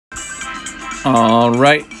All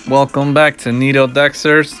right, welcome back to Needle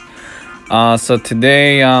Dexters. So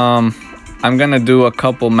today I'm gonna do a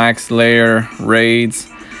couple max layer raids,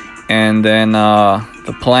 and then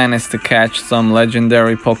the plan is to catch some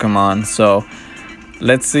legendary Pokemon. So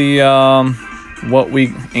let's see what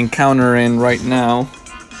we encounter in right now.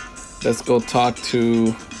 Let's go talk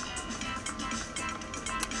to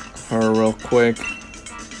her real quick.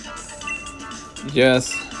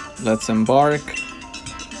 Yes, let's embark.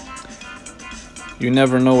 You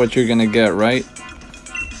never know what you're gonna get, right?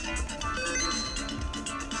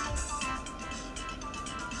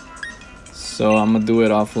 So I'm gonna do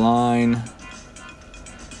it offline.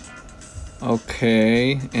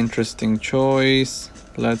 Okay, interesting choice.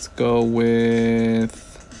 Let's go with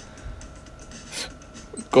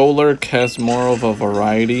Golurk. Has more of a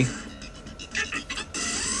variety.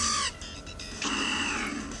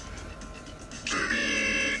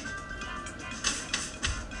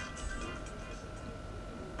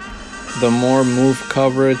 The more move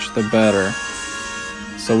coverage, the better.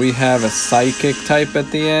 So we have a psychic type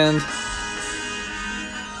at the end.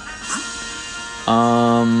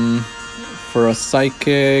 For a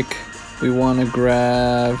psychic, we want to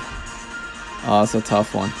grab. Oh, it's a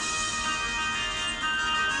tough one.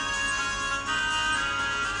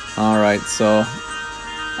 All right, so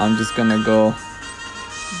I'm just gonna go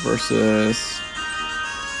versus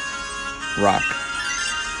rock.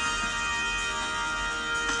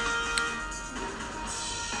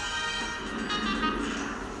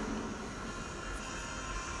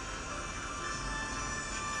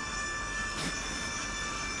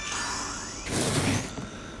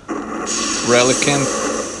 Relicanth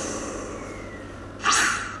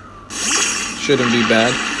shouldn't be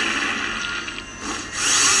bad.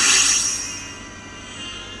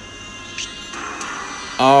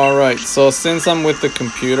 Alright, so since I'm with the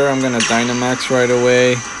computer, I'm gonna Dynamax right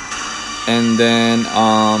away, and then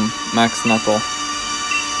Max Knuckle.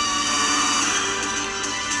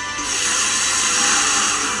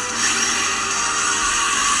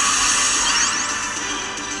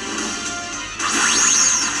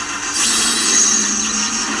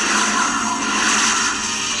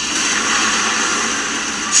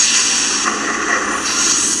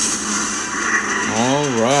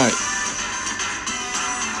 Alright.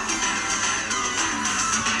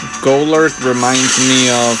 Golurk reminds me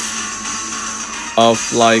of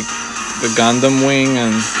like the Gundam Wing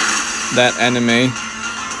and that anime.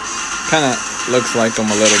 Kinda looks like him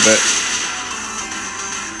a little bit.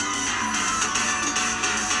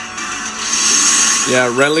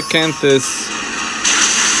 Yeah, Relicanth is...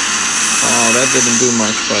 Oh, that didn't do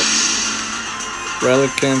much, but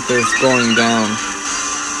Relicanth is going down.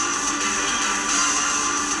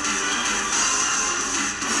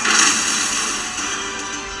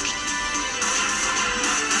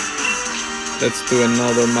 Let's do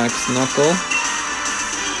another Max Knuckle.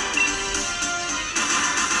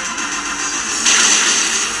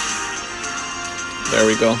 There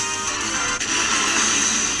we go.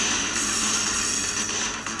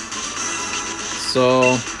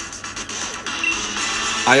 So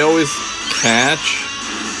I always catch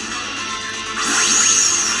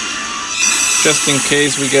just in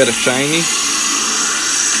case we get a shiny.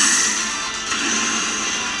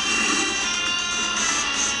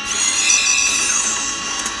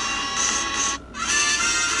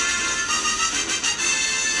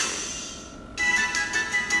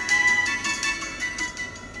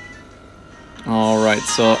 Alright,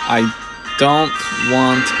 so I don't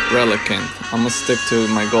want Relicanth. I'm gonna stick to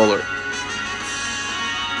my Golurk.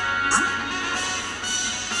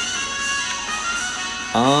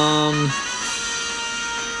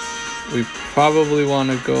 We probably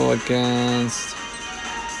want to go against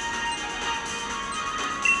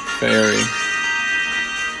Fairy.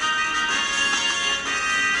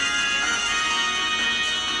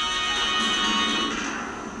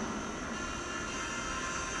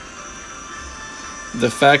 The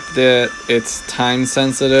fact that it's time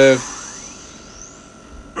sensitive,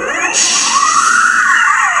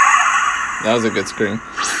 that was a good scream.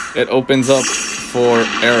 It opens up for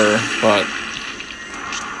error, but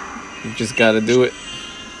you just gotta do it.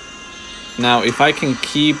 Now, if I can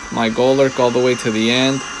keep my Golurk all the way to the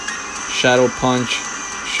end, Shadow Punch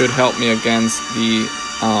should help me against the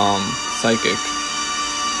Psychic.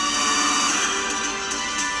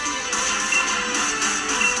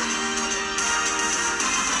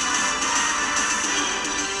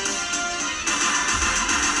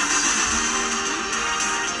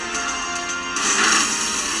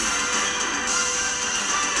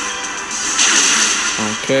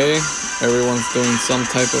 Okay, everyone's doing some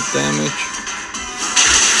type of damage.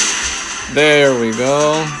 There we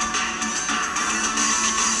go.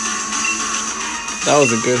 That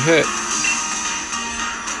was a good hit.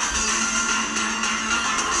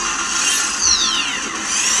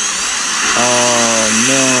 Oh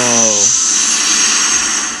no.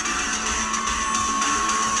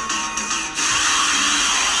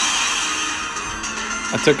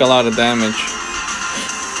 I took a lot of damage.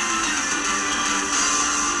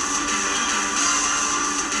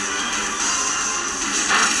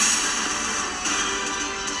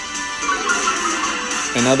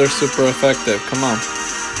 Another super effective. Come on.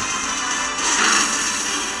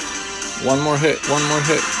 One more hit. One more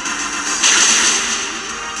hit.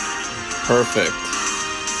 Perfect.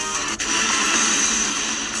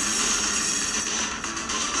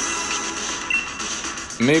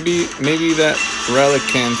 Maybe that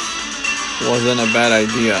Relicanth wasn't a bad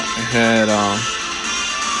idea. I had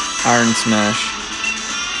Iron Smash.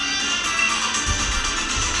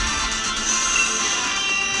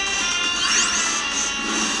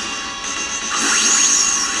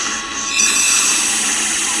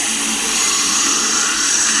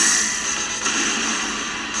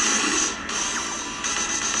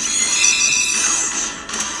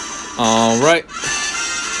 All right.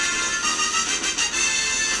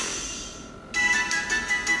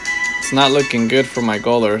 It's not looking good for my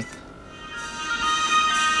Gold Earth.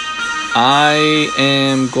 I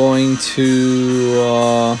am going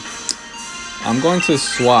to I'm going to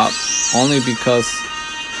swap only because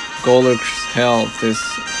Gold Earth's health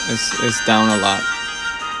is down a lot.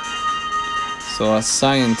 So a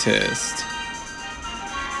scientist.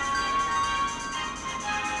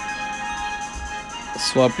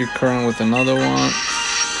 Swap your current with another one.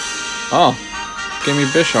 Oh, give me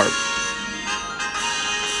Bisharp.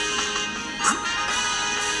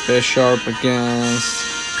 Bisharp against...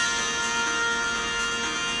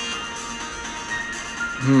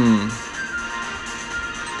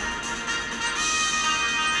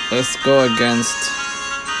 Let's go against...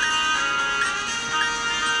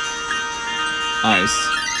 Ice.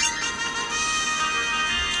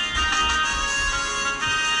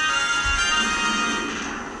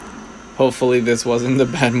 Hopefully this wasn't the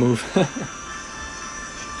bad move.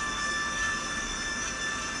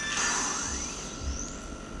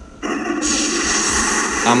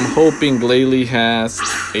 I'm hoping Glalie has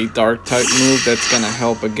a dark type move that's gonna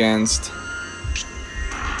help against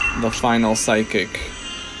the final Psychic.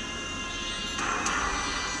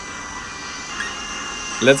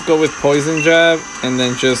 Let's go with Poison Jab and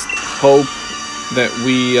then just hope that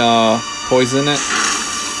we poison it.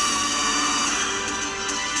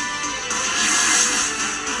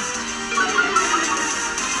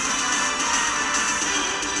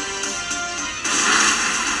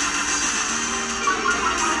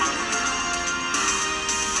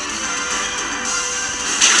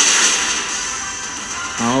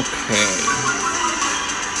 Okay.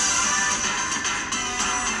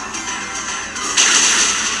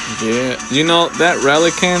 Yeah, you know, that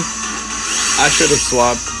Relicanth, I should have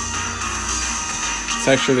swapped. It's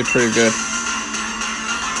actually pretty good.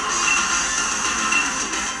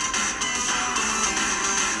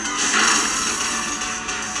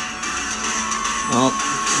 Oh,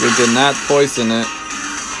 we did not poison it.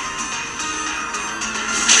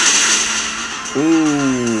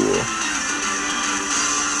 Ooh.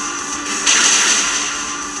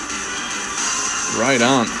 Right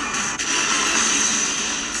on.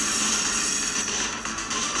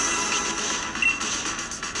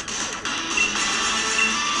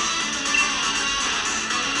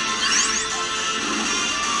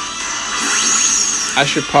 I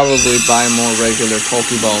should probably buy more regular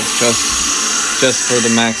Pokeballs just for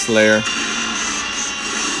the max layer.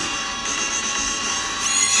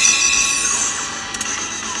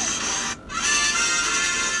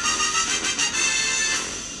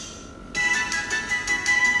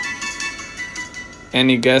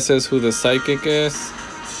 Any guesses who the Psychic is?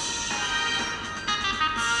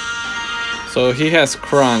 So he has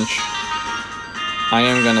Crunch. I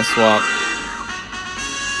am gonna swap.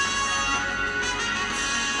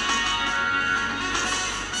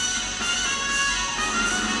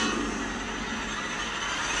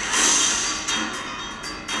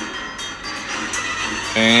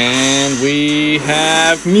 And we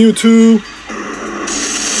have Mewtwo.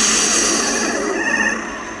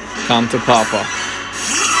 Come to Papa.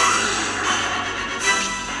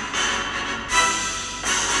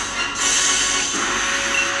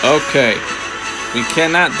 Okay, we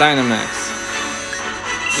cannot Dynamax.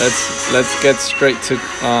 Let's get straight to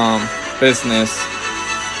business.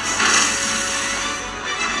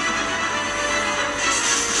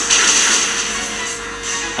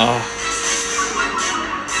 Oh.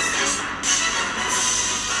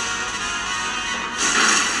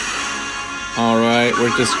 All right.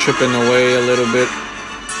 Alright, we're just chipping away a little bit.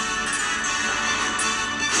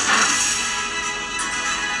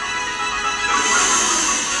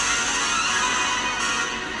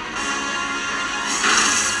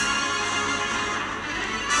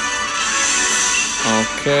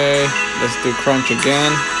 Okay, let's do crunch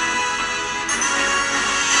again.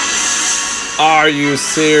 Are you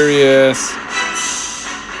serious?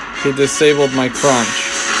 He disabled my crunch.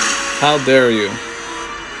 How dare you?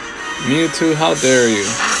 Mewtwo, how dare you?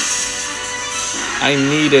 I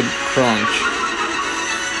needed crunch.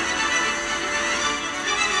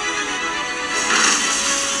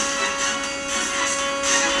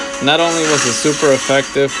 Not only was it super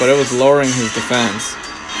effective, but it was lowering his defense.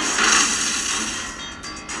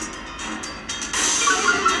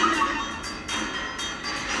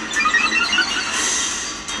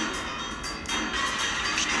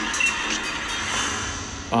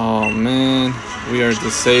 Oh man, we are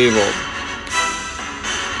disabled.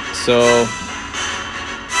 So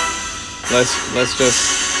let's just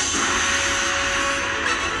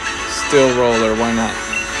steel roller, why not?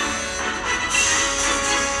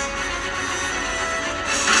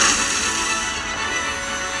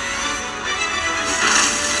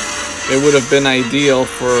 It would have been ideal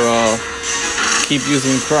for keep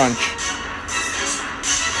using crunch.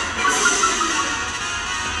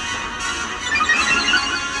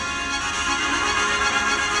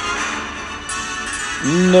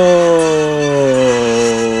 No,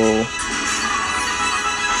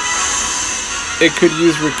 it could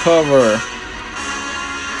use recover.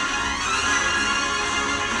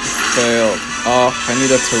 Failed. Oh, I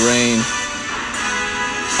need a terrain.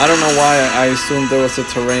 I don't know why I assumed there was a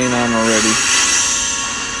terrain on already.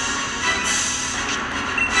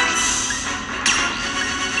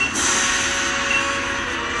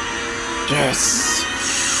 Yes,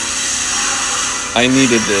 I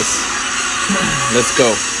needed this. Let's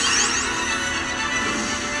go.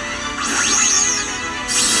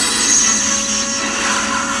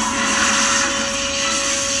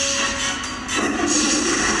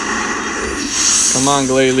 Come on,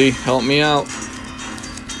 Glalie, help me out.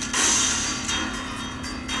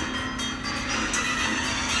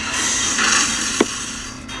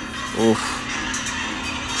 Oof.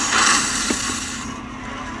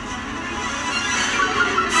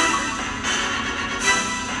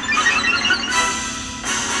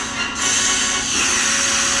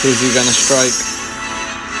 Who's he gonna strike?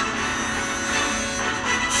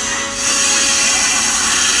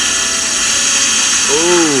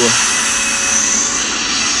 Ooh.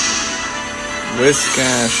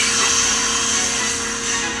 Whiskash.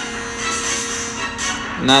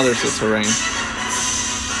 Now there's a terrain.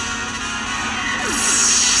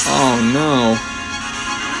 Oh no.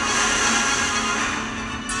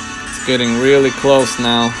 It's getting really close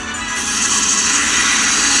now.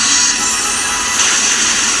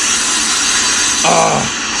 Ah,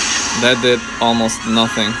 that did almost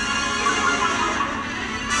nothing.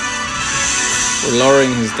 We're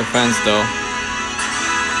lowering his defense though.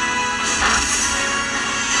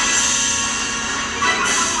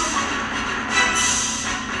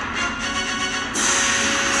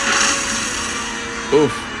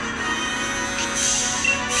 Oof.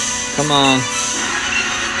 Come on.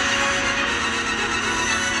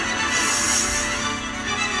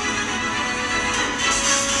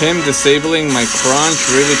 Him disabling my crunch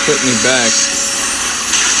really put me back.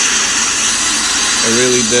 It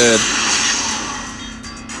really did.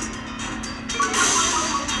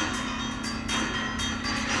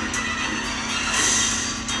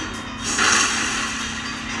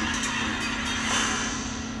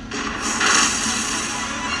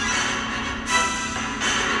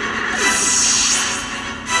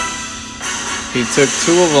 He took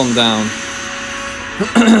 2 of them down.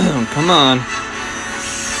 Come on.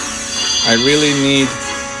 I really need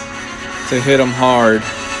to hit him hard.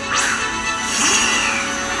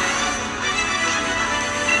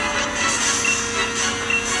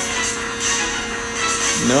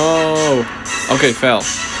 No. Okay, fell.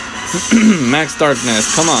 Max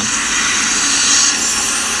darkness, come on.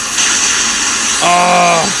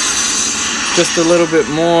 Ah, just a little bit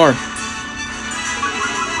more.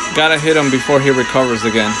 Gotta hit him before he recovers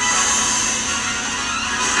again.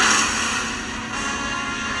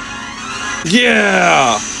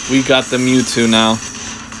 Yeah! We got the Mewtwo now.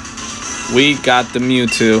 We got the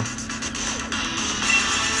Mewtwo.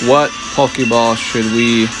 What Pokeball should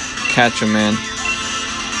we catch him in?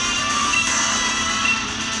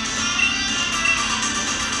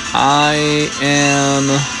 I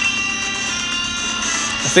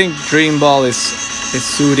think Dream Ball is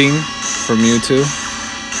suiting for Mewtwo.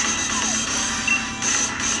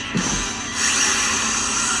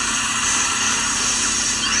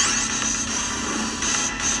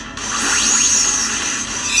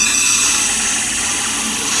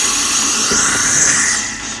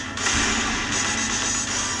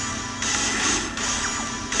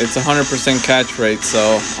 It's 100% catch rate,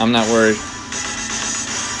 so I'm not worried.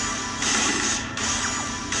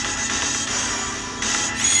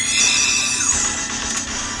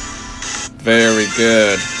 Very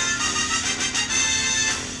good.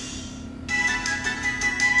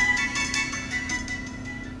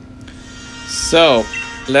 So,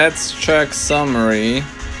 let's check summary.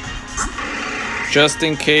 Just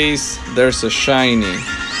in case there's a shiny.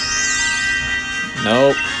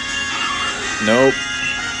 Nope. Nope.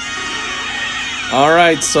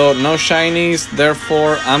 Alright, so no shinies,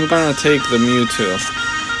 therefore I'm gonna take the Mewtwo.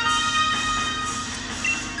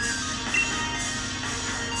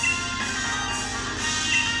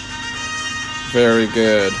 Very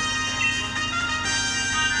good.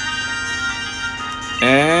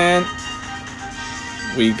 And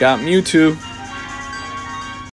we got Mewtwo.